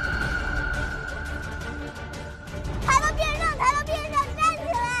抬到边上，站起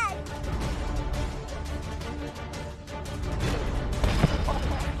来！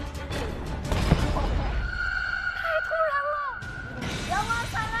太突然了！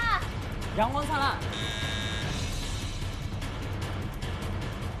阳光灿烂。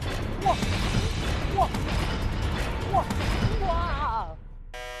哇！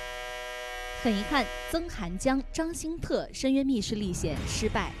很遗憾，曾涵江、张新特深渊密室历险失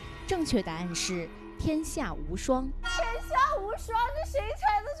败。正确答案是天下无双。天下无双，这谁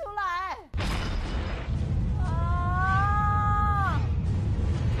猜得出来？啊！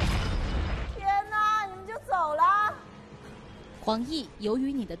天哪，你们就走了？黄奕，由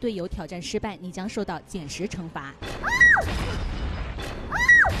于你的队友挑战失败，你将受到减时惩罚。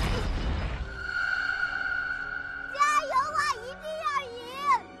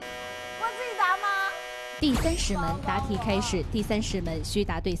第3石门答题开始，第3石门需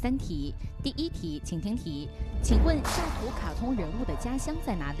答对3题。第一题，请听题，请问下图卡通人物的家乡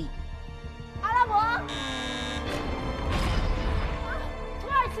在哪里？阿拉伯、土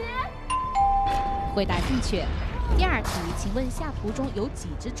耳其。回答正确。第二题，请问下图中有几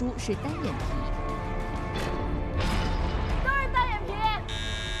只猪是单眼皮？都是单眼皮。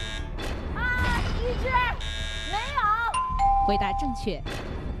一只没有。回答正确。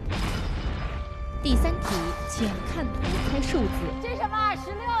第三题，请看图猜数字。这是什么？16、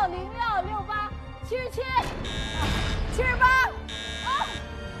06、68、77、78、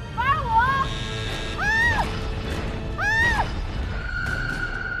85、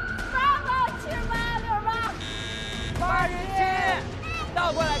87，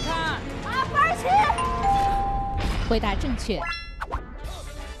倒过来看。87。回答正确。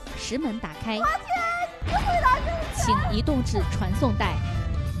石门打开。我天，这回答正确。请移动至传送带。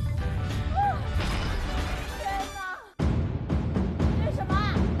天哪，这是什么？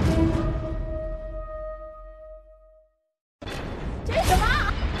这是什么？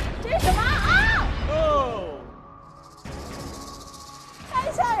这是什么啊？哦，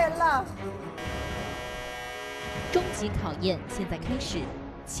太吓人了！终极考验现在开始，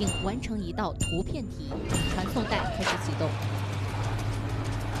请完成一道图片题，传送带开始启动。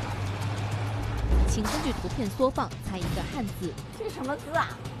请根据图片缩放猜一个汉字。这是什么字啊？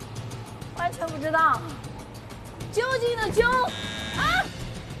完全不知道。究竟的究，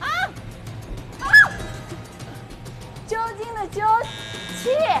究竟的究，气。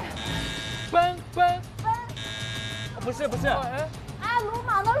奔，不是，鲁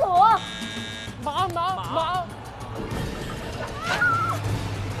莽的鲁。马。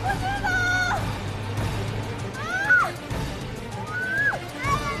不知道。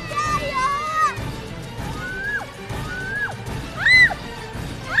加油！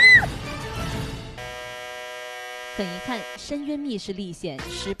很遗憾，深渊密室历险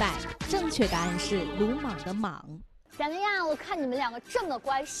失败。正确答案是鲁莽的莽。怎么样？我看你们两个这么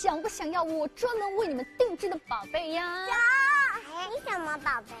乖，想不想要我专门为你们定制的宝贝呀？你什么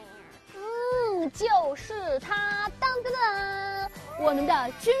宝贝呀？就是它，当当当！我们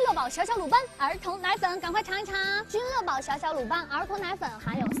的君乐宝小小鲁班儿童奶粉，赶快尝一尝！君乐宝小小鲁班儿童奶粉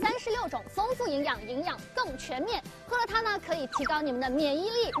含有36种丰富营养，营养更全面。喝了它呢，可以提高你们的免疫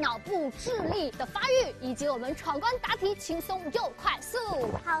力、脑部智力的发育，以及我们闯关答题轻松又快速。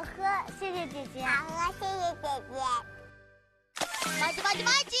好喝，谢谢姐姐。好喝，谢谢姐姐。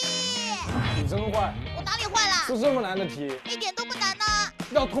Magee，你真坏！我哪里坏了？出这么难的题，一点都不难呢。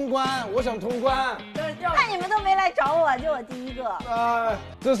要通关，我想通关。看你们都没来找我，就我第一个。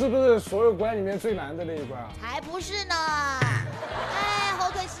这是不是所有关里面最难的那一关啊？才不是呢！哎，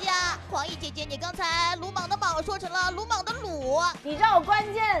好可惜啊！黄奕姐姐，你刚才鲁莽的莽说成了鲁莽的鲁。你知道我关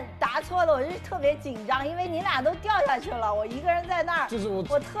键答错了，我是特别紧张，因为你俩都掉下去了，我一个人在那儿，就是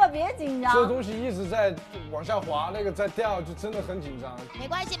我特别紧张。这东西一直在往下滑，那个在掉，就真的很紧张。没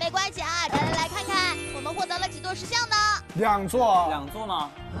关系啊！来看看，我们获得了几座石像呢？2座。2座吗？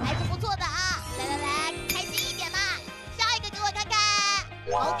还是不错的啊！来，开心一点嘛！下一个给我看看，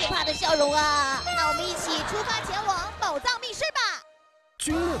好可怕的笑容啊！那我们一起出发前往宝藏密室吧！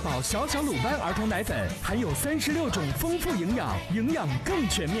君乐宝小小鲁班儿童奶粉含有36种丰富营养，营养更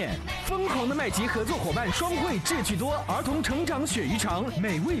全面。疯狂的麦吉合作伙伴双汇志趣多，儿童成长鳕鱼肠，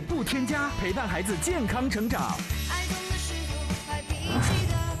美味不添加，陪伴孩子健康成长。爱动的时候，坏脾气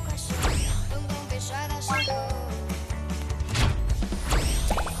的快手，动动别摔到伤口。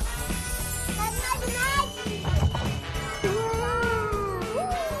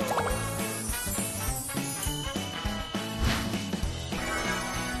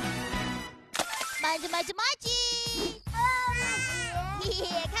Magee，嘿嘿，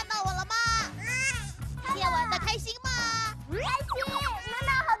看到我了吗？今天玩的开心吗？开心，能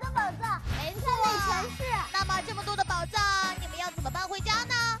拿好多宝藏，没错，这里全是。那么这么多的宝藏，你们要怎么搬回家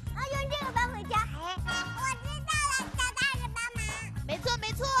呢？用这个搬回家。我知道了，找大人帮忙。没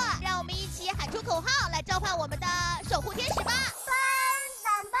错，让我们一起喊出口号来召唤我们的守护天使吧！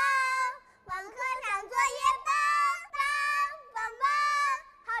棒，网课场作业棒，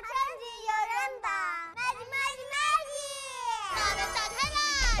好成绩有人榜。大门打开啦，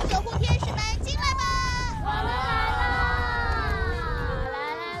守护天使们进来吧！我们来啦！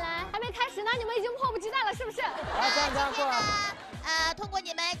来，还没开始呢，你们已经迫不及待了，是不是？今天呢，通过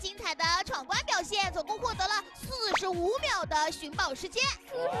你们精彩的闯关表现，总共获得了45秒的寻宝时间。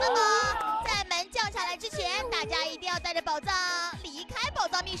那么在门降下来之前，大家一定要带着宝藏离开宝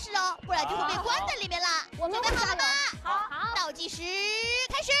藏密室哦，不然就会被关在里面啦。我们准备好了吗？好，倒计时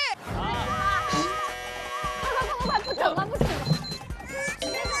开始。快，不整了！对不起。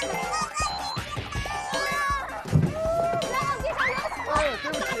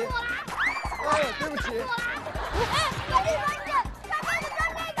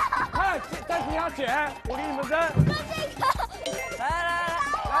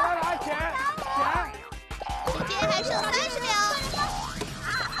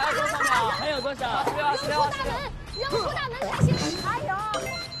还有多少？扔出大门，扔出大门才行。加油！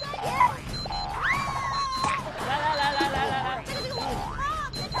来，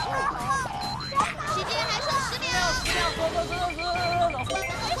这个，时间还剩10秒。走。关门了，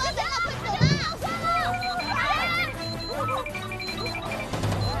快走啦！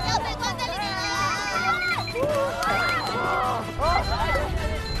要被关在里面了。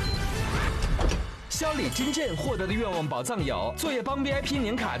小李真正获得的愿望宝藏有：作业帮 VIP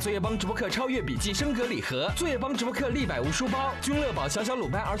年卡、作业帮直播课超越笔记升格礼盒、作业帮直播课立百物书包、君乐宝小小鲁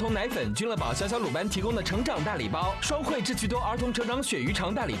班儿童奶粉、君乐宝小小鲁班提供的成长大礼包、双汇智趣多儿童成长鳕鱼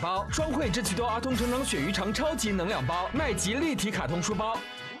肠大礼包、双汇智趣多儿童成长鳕鱼肠超级能量包、麦吉立体卡通书包。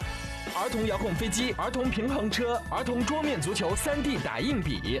儿童遥控飞机、儿童平衡车、儿童桌面足球 3D 打印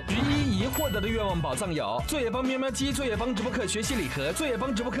笔。徐依怡获得的愿望宝藏有：作业帮喵喵机、作业帮直播课学习礼盒、作业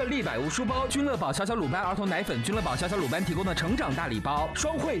帮直播课立百物书包、君乐宝小小鲁班儿童奶粉、君乐宝小小鲁班提供的成长大礼包、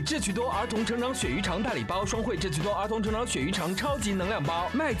双汇智趣多儿童成长鳕鱼肠大礼包、双汇智趣多儿童成长鳕鱼肠超级能量包、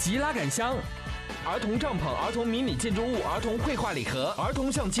麦吉拉杆箱。儿童帐篷、儿童迷你建筑物、儿童绘画礼盒、儿童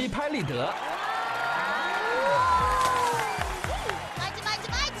相机拍立得。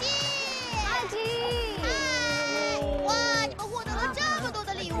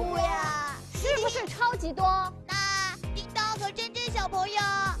是超级多。那叮当和珍珍小朋友，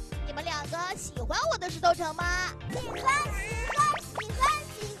你们两个喜欢我的石头城吗？喜欢。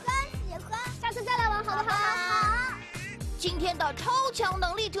下次再来玩好不好？好。今天的超强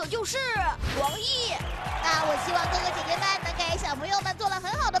能力者就是王毅。那我希望哥哥姐姐们能给小朋友们做了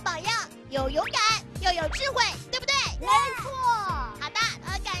很好的榜样，有勇敢又有智慧，对不对？没错。好的，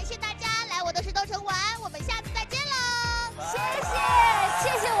感谢大家来我的石头城玩，我们下次再见喽。谢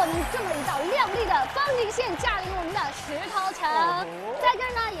谢我们这么一道亮丽的方形线驾临我们的石头城。在这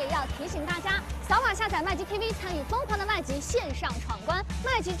儿呢，也要提醒大家，扫码下载麦吉 TV， 参与疯狂的麦吉线上闯关，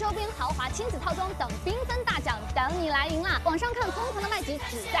麦吉周边豪华亲子套装等缤纷大奖等你来赢啦！网上看疯狂的麦吉，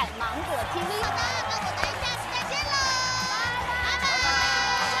只在芒果 TV。好的，那我们下次再见喽，拜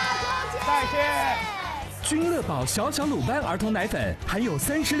拜，再见。君乐宝小小鲁班儿童奶粉含有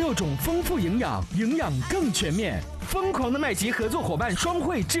36种丰富营养，营养更全面。疯狂的麦吉合作伙伴双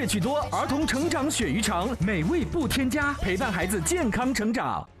汇智趣多儿童成长鳕鱼肠，美味不添加，陪伴孩子健康成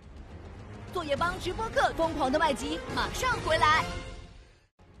长。作业帮直播课疯狂的麦吉马上回来。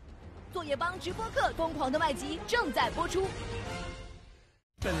作业帮直播课疯狂的麦吉正在播出。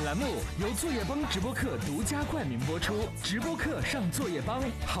本栏目由作业帮直播课独家冠名播出，直播课上作业帮，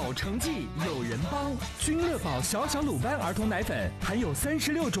好成绩有人帮。君乐宝小小鲁班儿童奶粉含有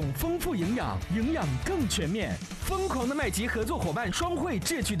36种丰富营养，营养更全面。疯狂的麦吉合作伙伴双汇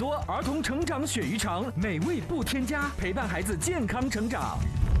智趣多儿童成长鳕鱼肠，美味不添加，陪伴孩子健康成长。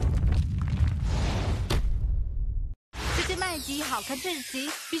世界麦吉好看至极，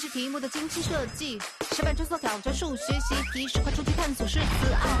必是题目的精细设计。石板穿梭挑战数学习题，10块出题探索诗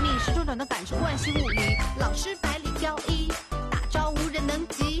词奥秘，10中短的感受惯性物语。老师百里挑一，大招无人能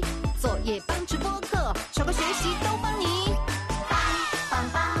及。作业帮直播课，闯关学习都帮你。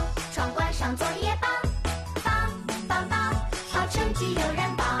棒，闯关上作业帮，棒，好成绩有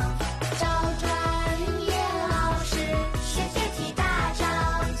人帮。找专业老师，学解题大招，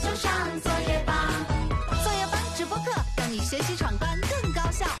就上作业帮。作业帮直播课，让你学习闯关更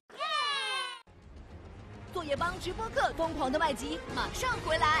高效。作业帮直播课疯狂的麦吉马上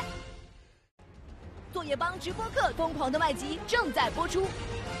回来。作业帮直播课疯狂的麦吉正在播出。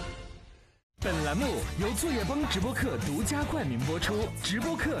本栏目由作业帮直播课独家冠名播出，直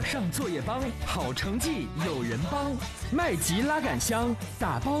播课上作业帮，好成绩有人帮。麦吉拉杆箱，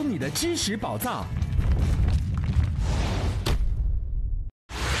打包你的知识宝藏。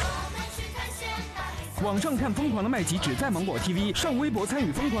网上看疯狂的麦吉只在芒果 TV， 上微博参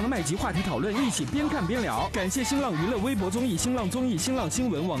与疯狂的麦吉话题讨论，一起边看边聊。感谢新浪娱乐、微博综艺、新浪综艺、新浪新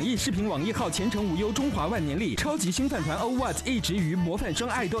闻、网易视频、网易号前程无忧、中华万年历、超级星饭团、OWAT 一直鱼、模范生、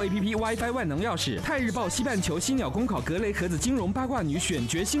爱豆 APP、WiFi 万能钥匙、泰日报、西半球、犀鸟公考、格雷盒子、金融八卦女、选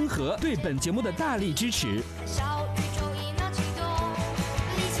角星河对本节目的大力支持。小雨